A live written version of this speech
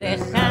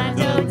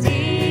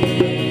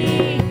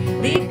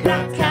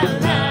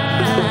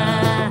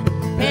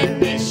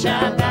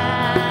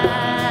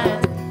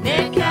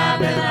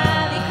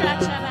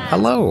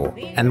Hello,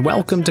 and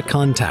welcome to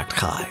Contact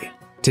Chai.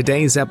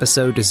 Today's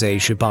episode is a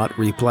Shabbat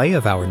replay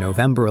of our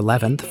November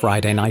 11th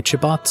Friday night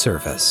Shabbat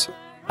service.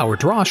 Our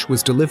drosh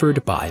was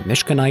delivered by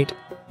Mishkanite,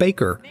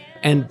 Baker,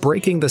 and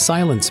Breaking the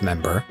Silence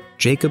member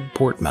Jacob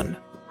Portman,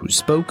 who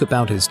spoke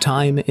about his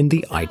time in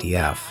the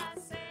IDF.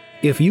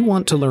 If you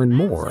want to learn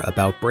more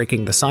about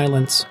Breaking the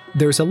Silence,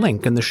 there's a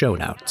link in the show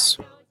notes.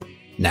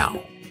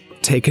 Now,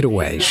 take it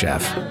away,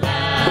 Chef.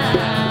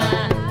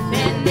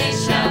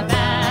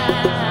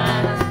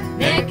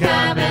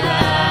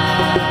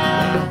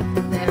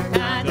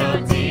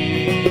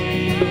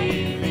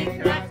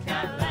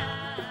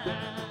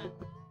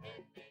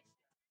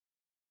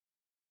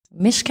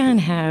 Mishkan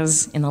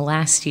has, in the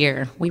last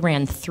year, we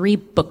ran 3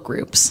 book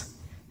groups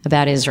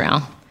about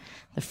Israel.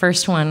 The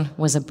first one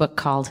was a book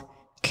called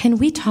Can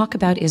We Talk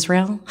About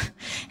Israel?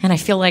 And I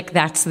feel like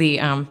that's the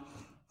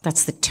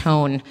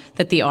tone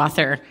that the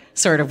author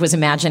sort of was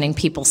imagining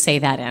people say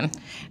that in.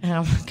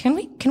 Can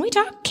we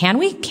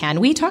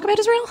talk about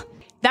Israel?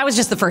 That was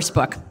just the first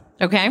book,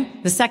 okay?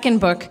 The second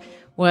book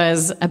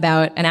was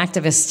about an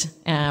activist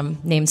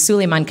named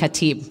Suleiman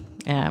Khatib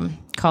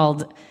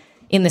called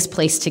In This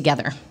Place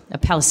Together, a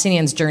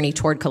Palestinian's journey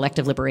toward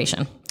collective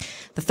liberation.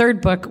 The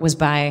third book was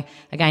by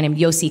a guy named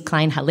Yossi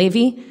Klein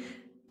Halevi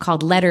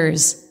called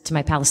Letters to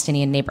My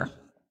Palestinian Neighbor.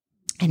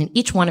 And in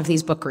each one of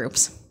these book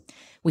groups,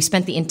 we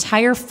spent the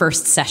entire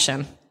first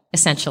session,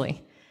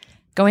 essentially,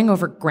 going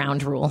over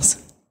ground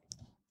rules.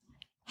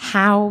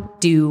 How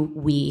do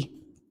we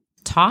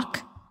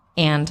talk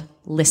and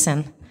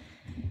listen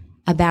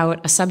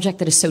about a subject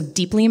that is so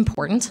deeply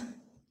important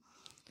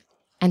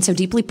and so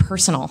deeply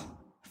personal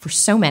for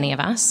so many of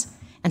us,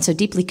 and so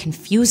deeply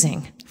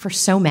confusing for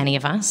so many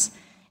of us,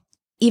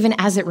 even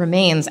as it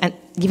remains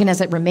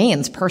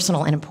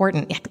personal and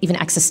important, even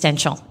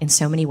existential in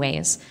so many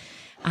ways.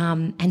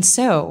 And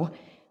so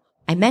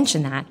I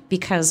mention that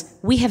because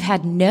we have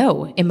had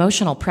no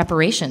emotional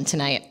preparation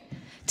tonight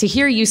to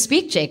hear you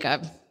speak,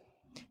 Jacob.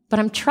 But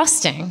I'm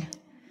trusting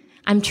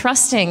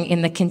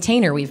in the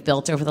container we've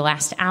built over the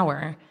last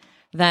hour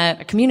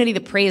that a community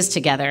that prays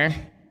together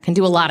can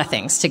do a lot of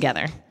things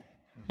together.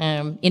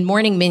 In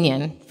Morning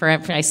Minyan,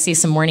 I see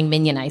some Morning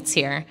Minyanites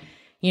here,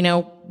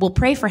 we'll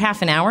pray for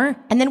half an hour,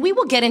 and then we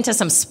will get into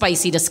some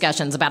spicy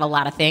discussions about a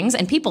lot of things,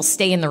 and people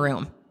stay in the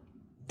room.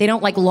 They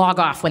don't log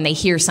off when they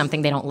hear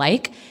something they don't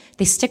like.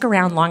 They stick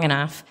around long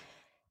enough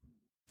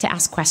to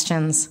ask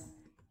questions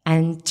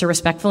and to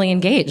respectfully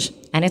engage.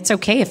 And it's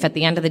okay if at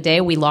the end of the day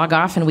we log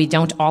off and we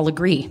don't all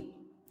agree,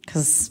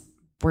 because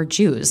we're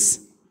Jews,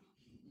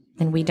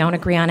 and we don't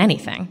agree on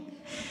anything.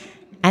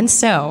 And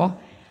so,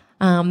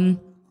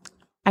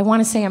 I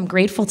want to say I'm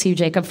grateful to you,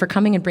 Jacob, for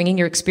coming and bringing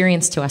your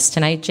experience to us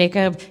tonight.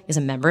 Jacob is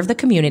a member of the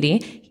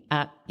community.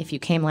 If you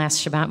came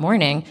last Shabbat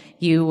morning,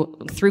 you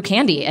threw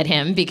candy at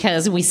him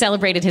because we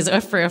celebrated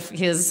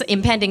his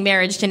impending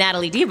marriage to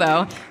Natalie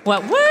Debo.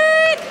 What?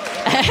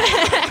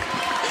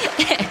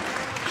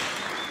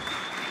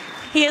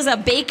 He is a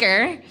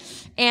baker,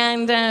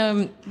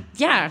 and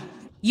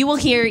you will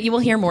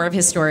hear more of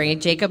his story.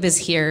 Jacob is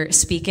here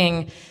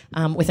speaking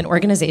with an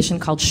organization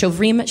called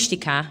Shovrim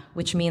Shtika,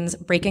 which means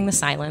Breaking the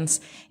Silence.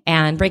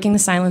 And Breaking the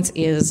Silence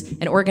is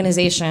an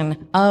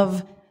organization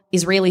of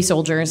Israeli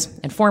soldiers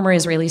and former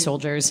Israeli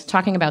soldiers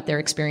talking about their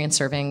experience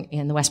serving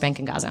in the West Bank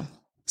and Gaza.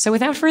 So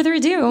without further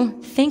ado,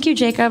 thank you,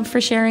 Jacob,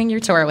 for sharing your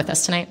Torah with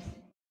us tonight.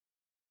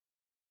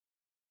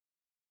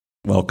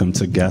 Welcome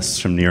to guests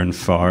from near and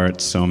far.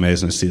 It's so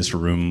amazing to see this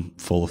room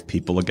full of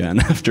people again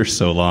after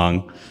so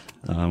long.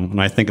 When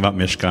I think about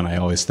Mishkan, I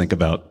always think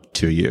about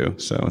 2U,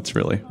 so it's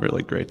really,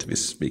 really great to be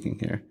speaking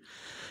here.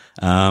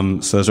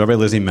 So as Rabbi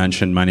Lizzie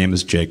mentioned, my name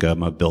is Jacob.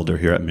 I'm a builder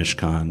here at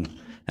Mishkan,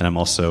 and I'm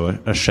also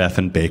a chef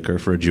and baker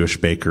for a Jewish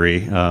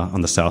bakery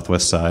on the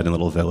southwest side in a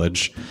little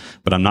village.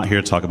 But I'm not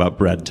here to talk about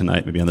bread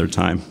tonight, maybe another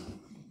time.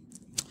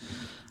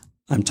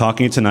 I'm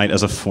talking tonight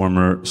as a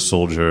former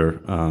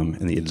soldier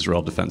in the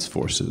Israel Defense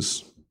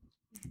Forces.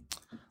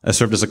 I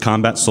served as a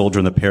combat soldier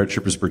in the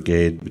Paratroopers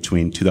Brigade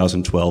between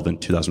 2012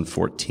 and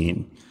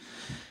 2014.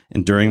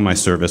 And during my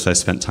service, I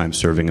spent time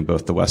serving in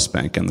both the West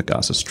Bank and the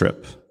Gaza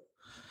Strip.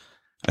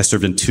 I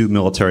served in 2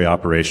 military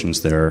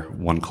operations there,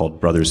 one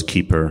called Brothers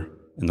Keeper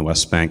in the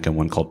West Bank and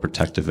one called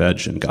Protective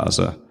Edge in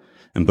Gaza.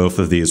 And both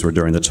of these were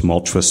during the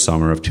tumultuous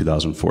summer of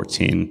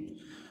 2014,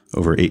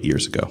 over 8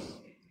 years ago.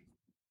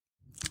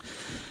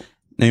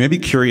 Now, you may be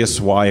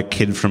curious why a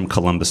kid from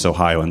Columbus,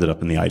 Ohio ended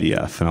up in the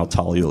IDF, and I'll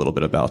tell you a little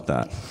bit about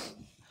that.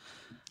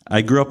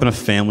 I grew up in a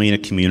family and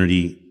a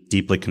community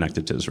deeply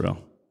connected to Israel.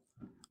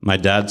 My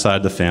dad's side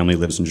of the family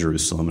lives in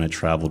Jerusalem, and I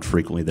traveled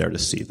frequently there to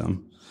see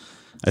them.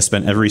 I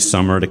spent every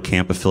summer at a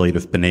camp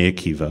affiliated with B'nai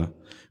Akiva,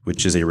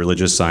 which is a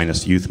religious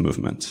Zionist youth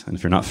movement. And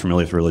if you're not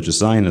familiar with religious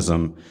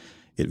Zionism,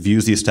 it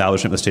views the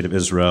establishment of the State of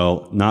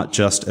Israel not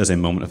just as a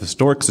moment of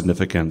historic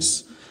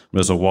significance,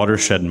 but as a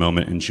watershed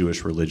moment in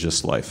Jewish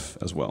religious life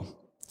as well.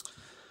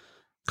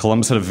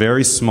 Columbus had a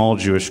very small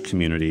Jewish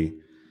community,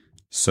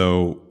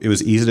 so it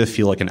was easy to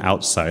feel like an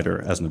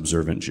outsider as an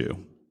observant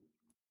Jew.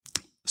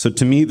 So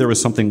to me, there was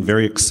something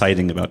very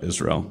exciting about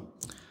Israel,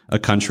 a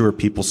country where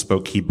people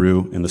spoke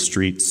Hebrew in the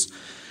streets,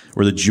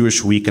 where the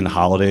Jewish week and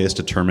holidays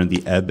determined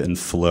the ebb and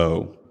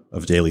flow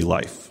of daily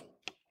life.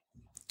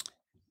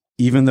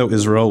 Even though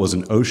Israel was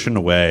an ocean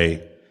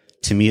away,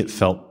 to me it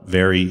felt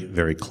very,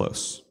 very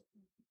close.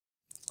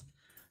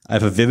 I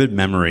have a vivid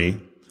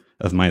memory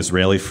of my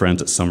Israeli friends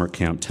at summer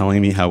camp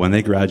telling me how when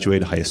they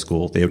graduated high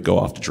school, they would go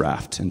off to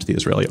draft into the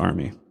Israeli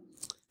army.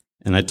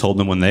 And I told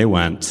them when they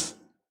went,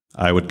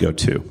 I would go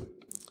too.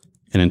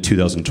 And in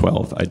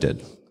 2012, I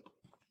did.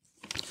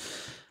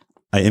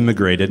 I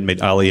immigrated, made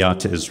Aliyah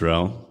to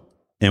Israel,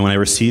 and when I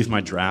received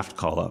my draft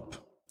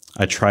call-up,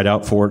 I tried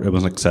out for it and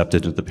was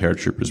accepted into the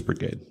Paratroopers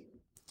Brigade.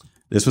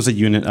 This was a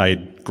unit I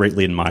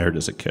greatly admired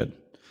as a kid.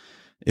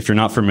 If you're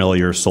not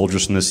familiar,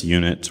 soldiers in this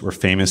unit were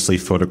famously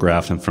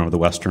photographed in front of the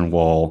Western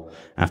Wall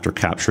after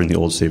capturing the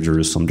Old City of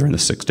Jerusalem during the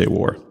Six-Day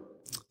War.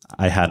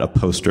 I had a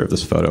poster of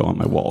this photo on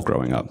my wall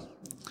growing up.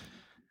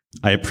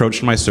 I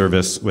approached my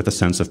service with a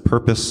sense of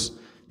purpose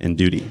and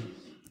duty.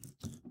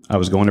 I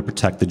was going to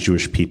protect the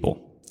Jewish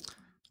people,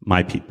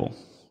 my people.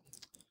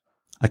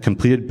 I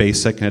completed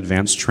basic and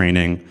advanced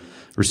training,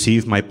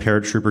 received my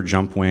paratrooper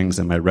jump wings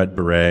and my red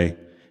beret,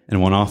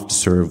 and went off to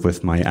serve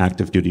with my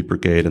active duty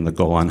brigade in the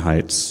Golan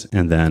Heights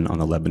and then on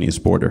the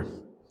Lebanese border.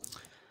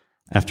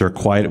 After a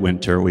quiet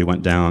winter, we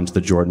went down to the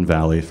Jordan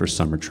Valley for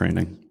summer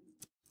training.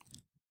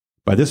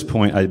 By this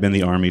point, I had been in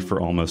the Army for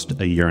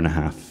almost a year and a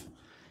half,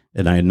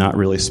 and I had not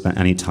really spent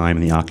any time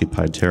in the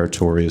occupied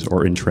territories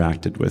or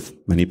interacted with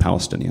many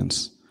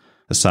Palestinians,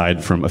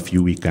 aside from a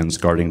few weekends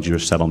guarding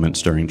Jewish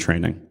settlements during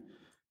training.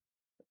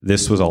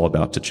 This was all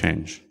about to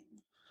change.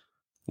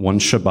 One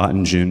Shabbat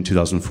in June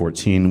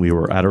 2014, we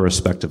were at our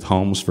respective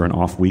homes for an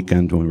off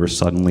weekend when we were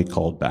suddenly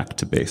called back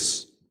to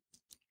base.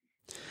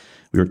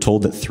 We were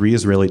told that 3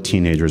 Israeli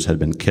teenagers had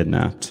been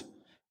kidnapped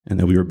and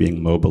that we were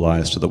being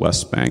mobilized to the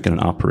West Bank in an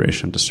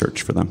operation to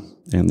search for them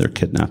and their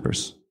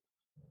kidnappers.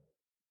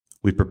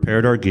 We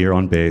prepared our gear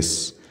on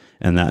base,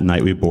 and that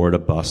night we boarded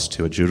a bus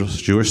to a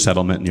Jewish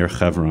settlement near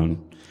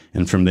Hebron,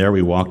 and from there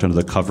we walked under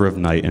the cover of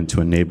night into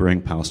a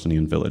neighboring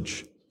Palestinian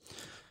village.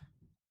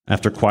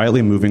 After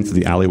quietly moving through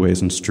the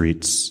alleyways and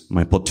streets,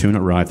 my platoon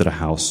arrived at a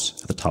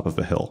house at the top of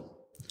a hill.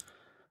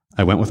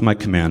 I went with my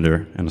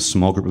commander and a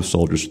small group of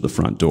soldiers to the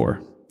front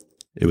door.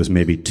 It was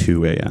maybe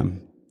 2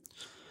 a.m.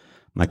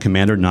 My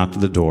commander knocked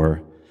at the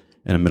door,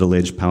 and a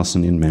middle-aged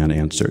Palestinian man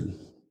answered.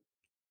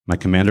 My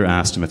commander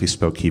asked him if he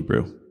spoke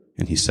Hebrew,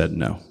 and he said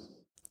no.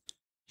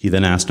 He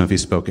then asked him if he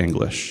spoke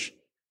English,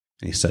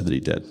 and he said that he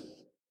did.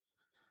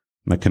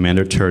 My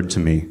commander turned to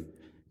me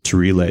to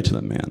relay to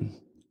the man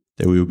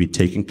that we would be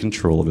taking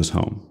control of his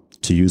home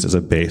to use as a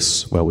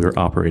base while we were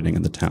operating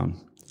in the town,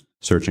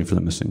 searching for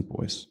the missing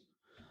boys.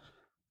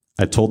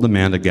 I told the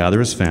man to gather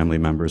his family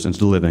members into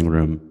the living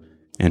room,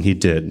 and he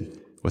did,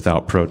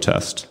 without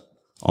protest,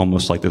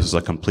 almost like this was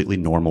a completely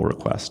normal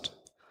request,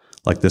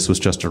 like this was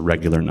just a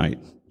regular night.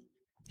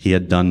 He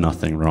had done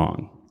nothing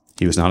wrong.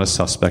 He was not a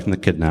suspect in the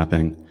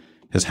kidnapping.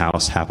 His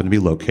house happened to be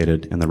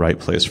located in the right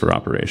place for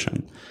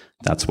operation.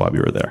 That's why we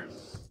were there.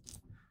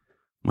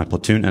 My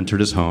platoon entered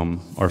his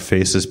home, our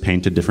faces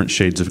painted different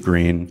shades of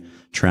green,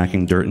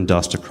 tracking dirt and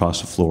dust across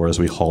the floor as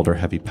we hauled our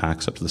heavy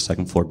packs up to the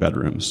second-floor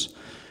bedrooms,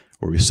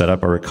 where we set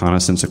up our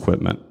reconnaissance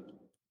equipment.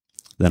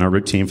 Then our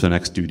routine for the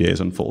next 2 days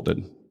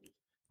unfolded.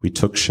 We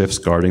took shifts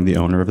guarding the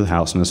owner of the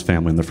house and his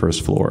family on the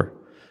first floor,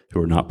 who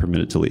were not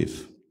permitted to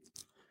leave.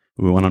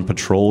 We went on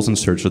patrols in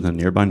search of the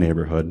nearby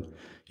neighborhood,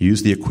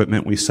 used the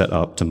equipment we set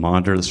up to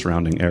monitor the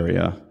surrounding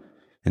area,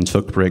 and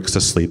took breaks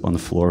to sleep on the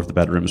floor of the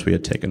bedrooms we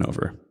had taken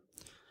over.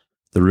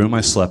 The room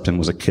I slept in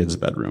was a kid's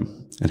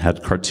bedroom and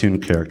had cartoon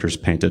characters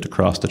painted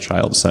across the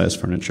child-sized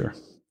furniture.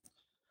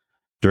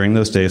 During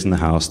those days in the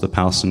house, the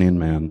Palestinian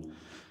man,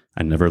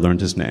 I never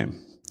learned his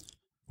name,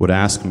 would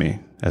ask me,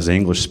 as an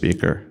English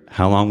speaker,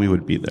 how long we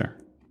would be there.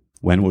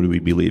 When would we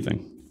be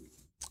leaving?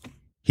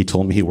 He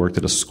told me he worked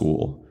at a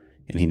school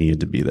and he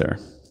needed to be there.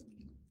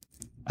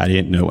 I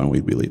didn't know when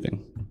we'd be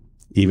leaving.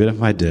 Even if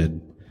I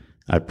did,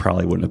 I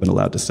probably wouldn't have been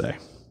allowed to say.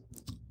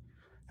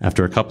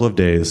 After a couple of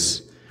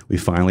days, we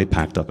finally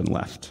packed up and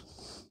left.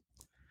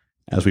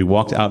 As we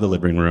walked out of the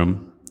living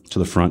room to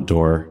the front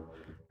door,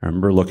 I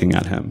remember looking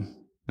at him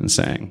and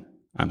saying,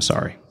 "I'm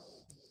sorry."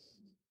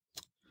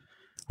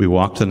 We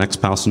walked to the next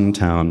Palestinian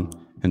town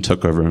and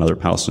took over another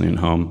Palestinian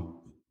home,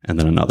 and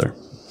then another.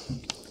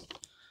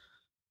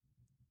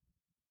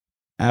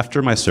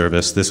 After my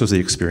service, this was the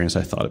experience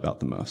I thought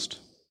about the most,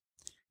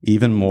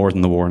 even more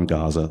than the war in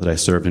Gaza that I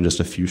served in just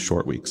a few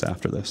short weeks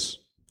after this.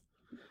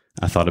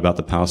 I thought about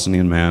the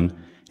Palestinian man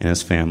and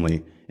his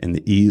family and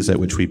the ease at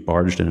which we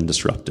barged in and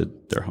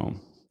disrupted their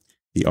home,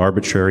 the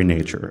arbitrary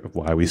nature of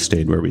why we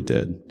stayed where we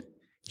did.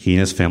 He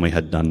and his family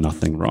had done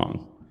nothing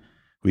wrong.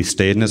 We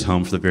stayed in his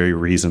home for the very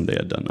reason they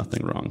had done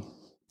nothing wrong.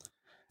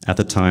 At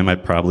the time, I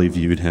probably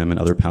viewed him and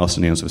other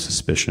Palestinians with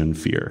suspicion and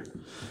fear.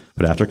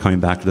 But after coming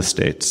back to the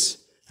States,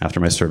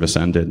 after my service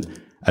ended,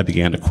 I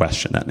began to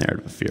question that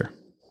narrative of fear.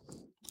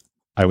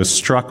 I was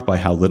struck by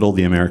how little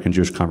the American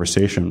Jewish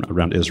conversation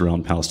around Israel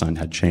and Palestine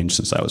had changed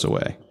since I was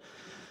away.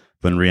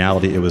 But in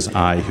reality, it was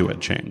I who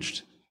had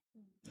changed.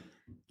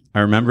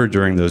 I remember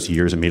during those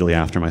years immediately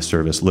after my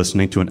service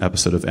listening to an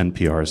episode of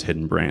NPR's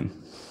Hidden Brain.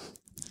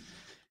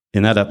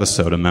 In that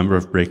episode, a member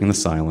of Breaking the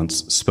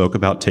Silence spoke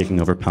about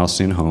taking over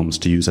Palestinian homes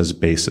to use as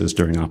bases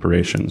during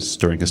operations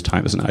during his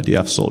time as an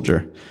IDF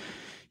soldier.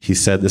 He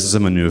said this is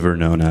a maneuver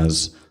known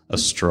as a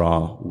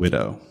straw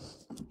widow.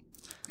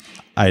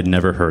 I had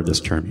never heard this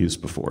term used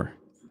before.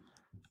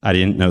 I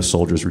didn't know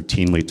soldiers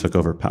routinely took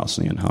over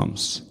Palestinian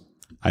homes.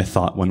 I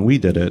thought when we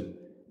did it,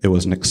 it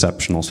was an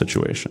exceptional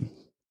situation.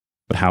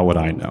 But how would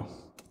I know?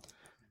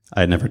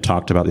 I had never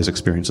talked about these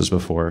experiences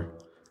before.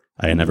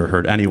 I had never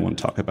heard anyone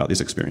talk about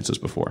these experiences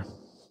before.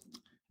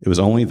 It was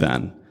only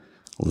then,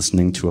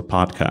 listening to a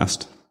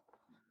podcast,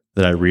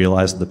 that I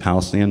realized that the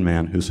Palestinian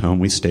man whose home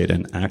we stayed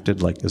in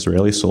acted like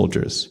Israeli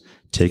soldiers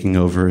taking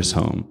over his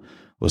home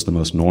was the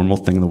most normal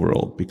thing in the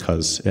world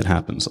because it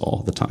happens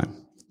all the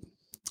time.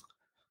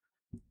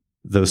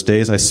 Those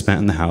days I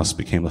spent in the house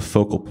became a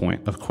focal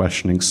point of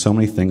questioning so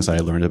many things I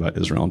had learned about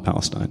Israel and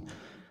Palestine.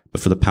 But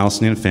for the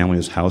Palestinian family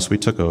whose house we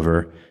took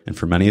over, and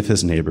for many of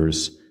his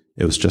neighbors,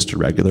 it was just a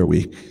regular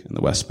week in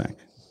the West Bank.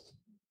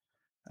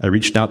 I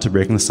reached out to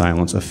Breaking the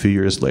Silence a few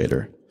years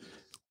later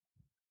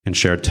and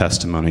shared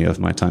testimony of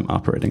my time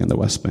operating in the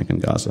West Bank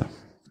and Gaza.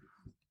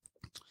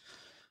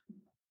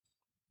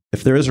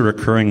 If there is a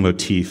recurring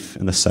motif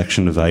in the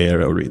section of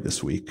Vayera I'll read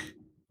this week,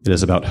 it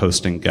is about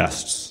hosting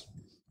guests.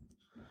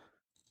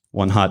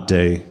 One hot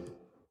day,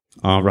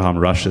 Abraham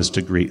rushes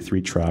to greet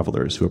 3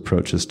 travelers who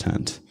approach his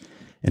tent,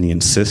 and he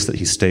insists that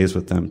he stays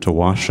with them to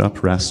wash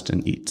up, rest,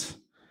 and eat,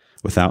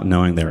 without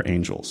knowing they are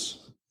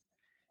angels.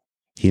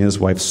 He and his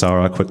wife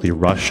Sarah quickly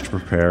rush to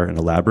prepare an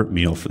elaborate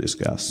meal for these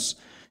guests,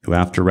 who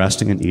after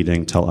resting and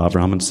eating tell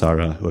Abraham and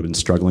Sarah, who have been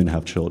struggling to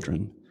have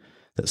children,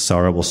 that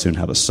Sarah will soon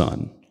have a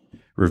son,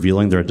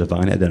 revealing their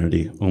divine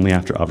identity only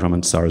after Abraham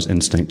and Sarah's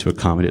instinct to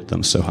accommodate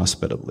them so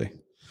hospitably.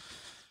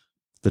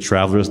 The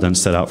travelers then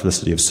set out for the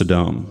city of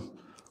Sodom,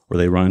 where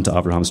they run into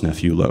Abraham's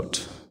nephew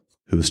Lot,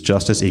 who is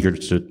just as eager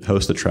to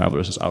host the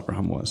travelers as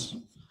Abraham was.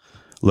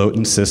 Lot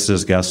insists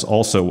his guests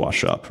also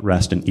wash up,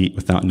 rest, and eat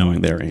without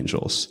knowing they are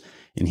angels,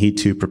 and he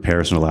too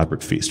prepares an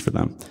elaborate feast for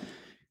them.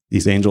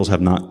 These angels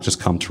have not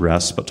just come to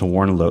rest, but to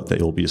warn Lot that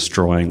he will be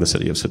destroying the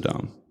city of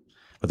Sodom.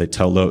 But they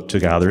tell Lot to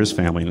gather his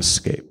family and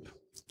escape.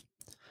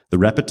 The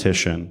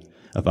repetition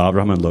of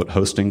Abraham and Lot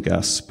hosting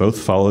guests, both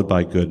followed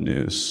by good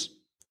news,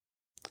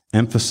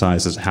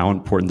 emphasizes how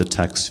important the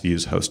text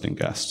views hosting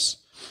guests.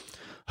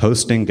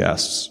 Hosting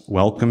guests,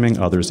 welcoming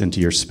others into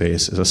your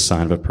space, is a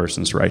sign of a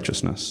person's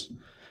righteousness.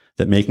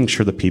 That making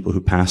sure the people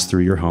who pass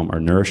through your home are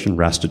nourished and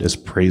rested is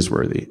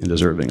praiseworthy and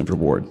deserving of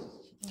reward.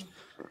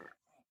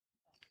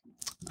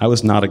 I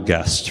was not a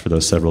guest for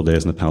those several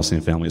days in the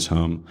Palestinian family's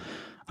home.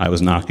 I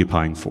was an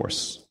occupying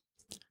force.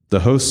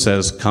 The host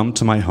says, "Come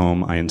to my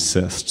home, I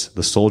insist."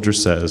 The soldier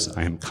says,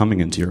 "I am coming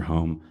into your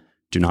home.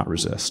 Do not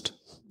resist."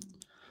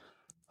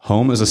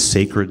 Home is a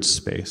sacred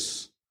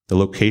space, the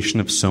location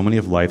of so many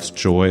of life's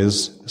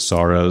joys,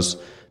 sorrows,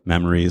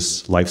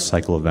 memories, life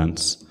cycle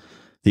events.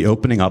 The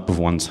opening up of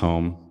one's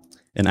home,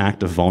 an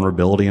act of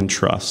vulnerability and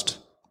trust,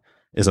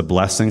 is a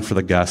blessing for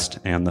the guest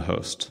and the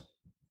host.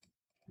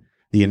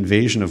 The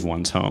invasion of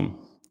one's home,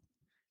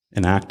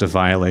 an act of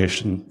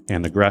violation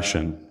and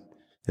aggression,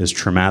 is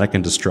traumatic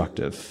and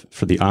destructive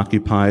for the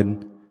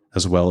occupied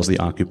as well as the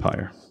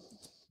occupier.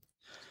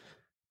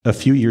 A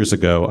few years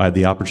ago, I had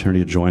the opportunity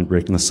to join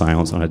Breaking the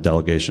Silence on a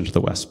delegation to the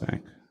West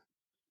Bank.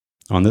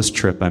 On this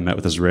trip, I met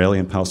with Israeli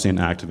and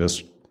Palestinian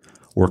activists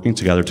working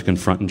together to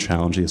confront and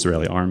challenge the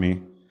Israeli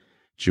army,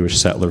 Jewish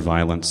settler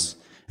violence,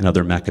 and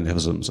other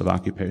mechanisms of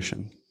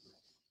occupation.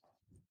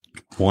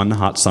 One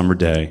hot summer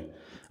day,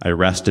 I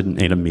rested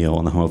and ate a meal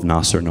in the home of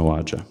Nasser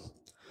Nawaja,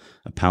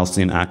 a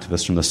Palestinian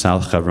activist from the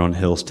South Hebron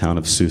Hills town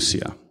of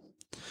Susia.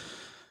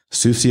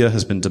 Susia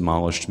has been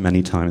demolished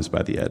many times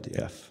by the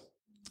IDF,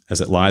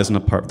 as it lies in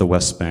a part of the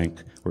West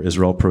Bank where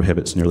Israel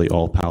prohibits nearly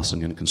all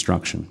Palestinian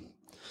construction.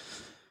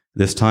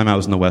 This time I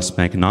was in the West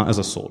Bank not as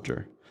a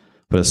soldier,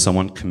 but as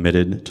someone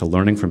committed to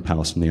learning from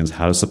Palestinians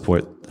how to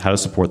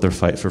support their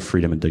fight for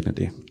freedom and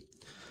dignity.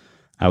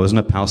 I was in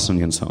a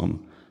Palestinian's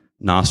home,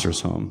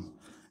 Nasser's home,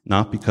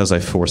 not because I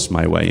forced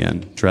my way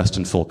in, dressed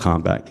in full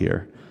combat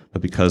gear,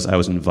 but because I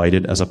was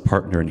invited as a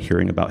partner in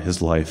hearing about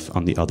his life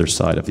on the other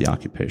side of the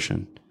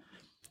occupation.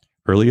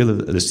 Earlier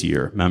this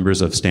year,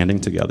 members of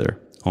Standing Together,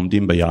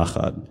 Omdim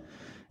B'Yachad,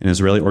 an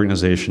Israeli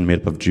organization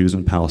made up of Jews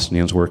and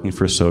Palestinians working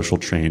for social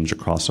change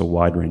across a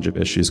wide range of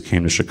issues,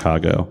 came to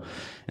Chicago,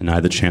 and I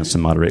had the chance to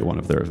moderate one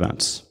of their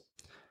events.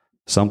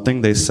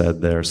 Something they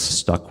said there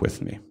stuck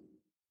with me.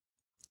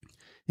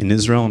 In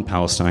Israel and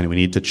Palestine, we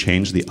need to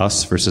change the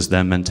us versus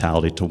them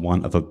mentality to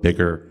one of a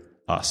bigger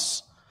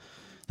us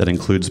that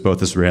includes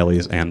both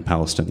Israelis and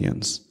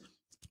Palestinians.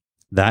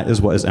 That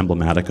is what is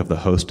emblematic of the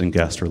host and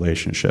guest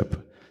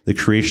relationship, the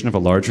creation of a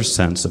larger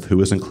sense of who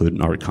is included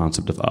in our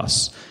concept of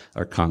us,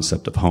 our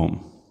concept of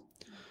home.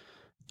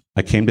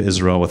 I came to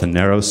Israel with a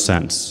narrow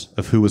sense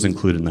of who was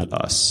included in that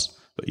us.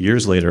 But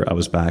years later, I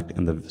was back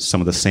in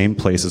some of the same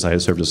places I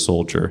had served as a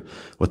soldier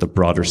with a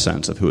broader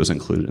sense of who was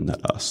included in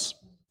that us.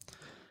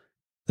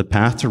 The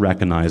path to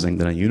recognizing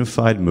that a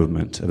unified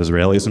movement of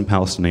Israelis and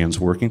Palestinians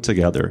working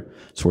together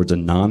towards a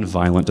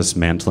non-violent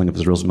dismantling of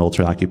Israel's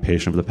military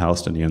occupation of the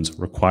Palestinians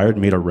required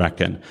me to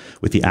reckon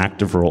with the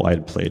active role I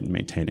had played in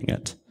maintaining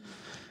it.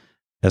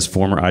 As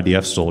former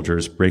IDF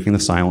soldiers, breaking the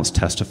silence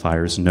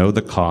testifiers know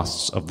the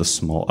costs of the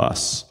small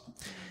us.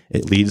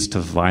 It leads to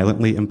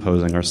violently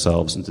imposing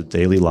ourselves into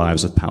daily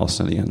lives of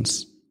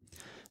Palestinians.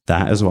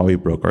 That is why we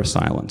broke our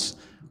silence,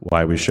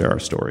 why we share our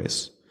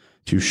stories.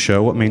 To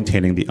show what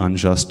maintaining the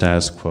unjust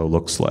status quo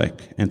looks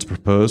like, and to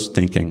propose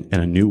thinking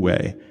in a new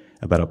way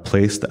about a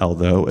place that,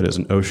 although it is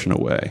an ocean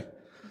away,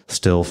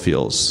 still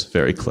feels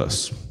very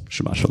close.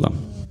 Shabbat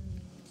Shalom.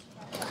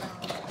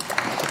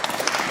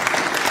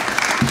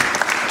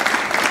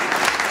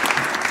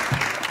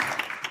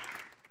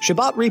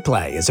 Shabbat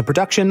Replay is a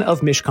production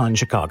of Mishkan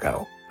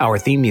Chicago. Our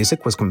theme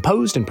music was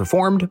composed and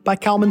performed by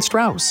Kalman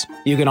Strauss.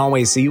 You can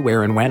always see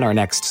where and when our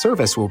next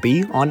service will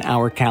be on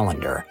our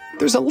calendar.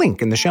 There's a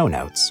link in the show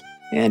notes.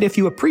 And if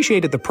you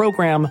appreciated the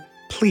program,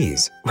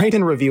 please rate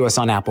and review us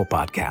on Apple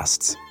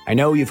Podcasts. I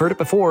know you've heard it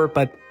before,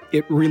 but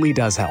it really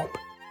does help.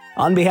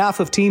 On behalf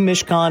of Team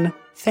Mishkan,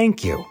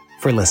 thank you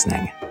for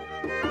listening.